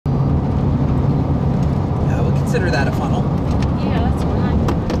consider that a funnel. Yeah, that's what I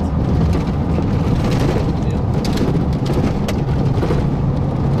thought.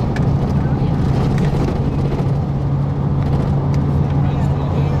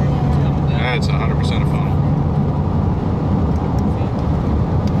 That's 100% a funnel.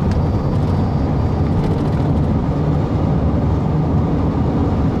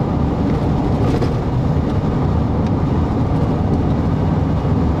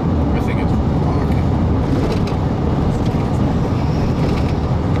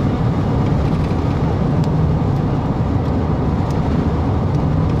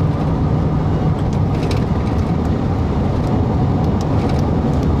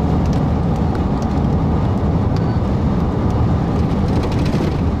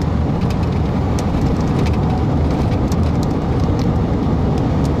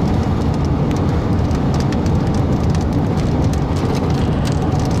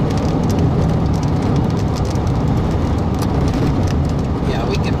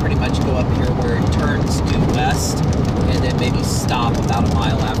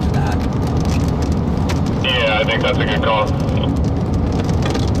 That's a good call.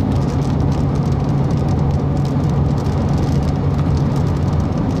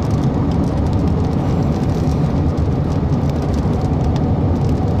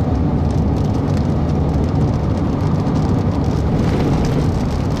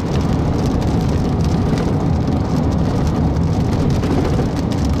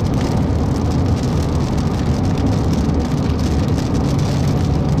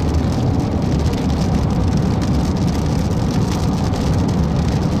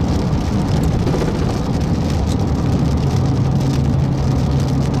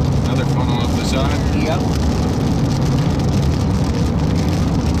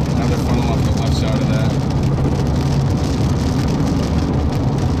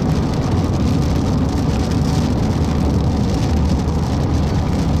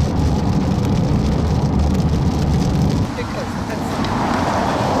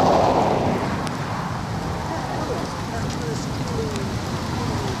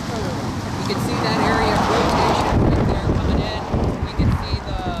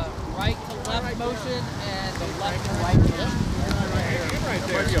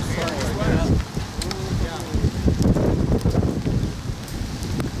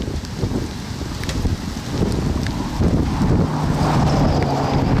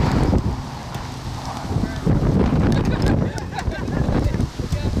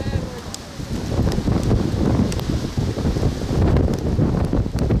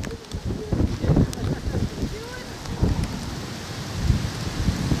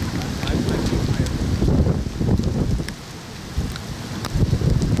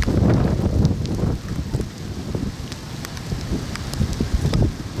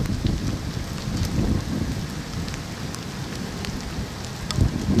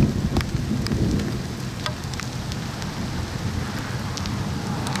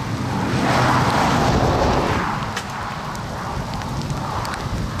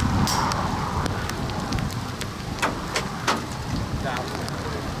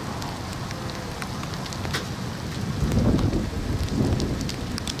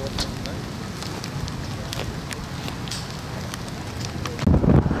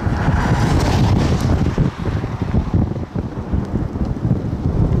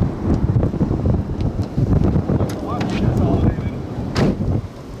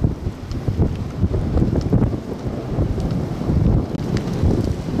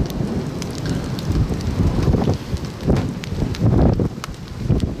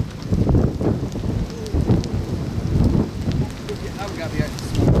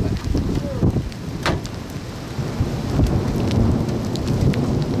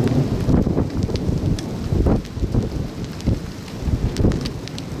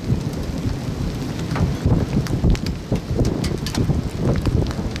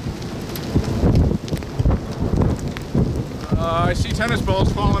 I see tennis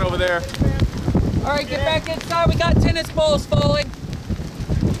balls falling over there. All right, get back inside. We got tennis balls falling.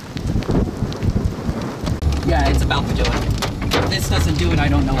 Yeah, it's about to do it. If this doesn't do it, I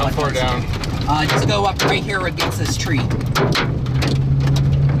don't know what How far down? Just go up right here against this tree.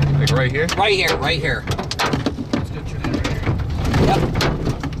 Like right here? Right here, right here. Let's get you right here. Yep.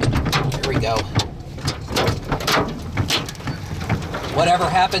 There we go. Whatever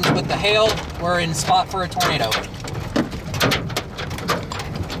happens with the hail, we're in spot for a tornado.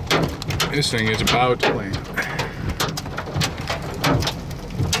 This thing is about to land.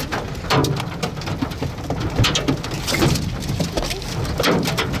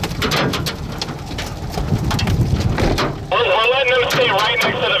 We're letting them stay right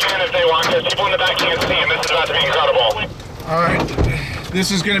next to the van if they want, because people in the back can't see them. This is about to be Alright,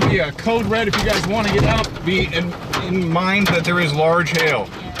 this is going to be a code red. If you guys want to get out, be in mind that there is large hail.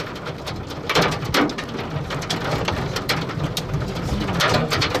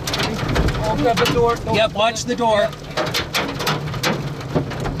 Grab the door. Yep, watch the door.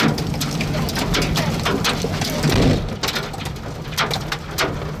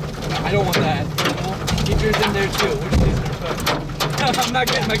 I don't want that. Keep yours in there too. Which is in our phone. I'm not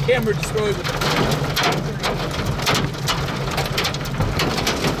getting my camera destroyed with it.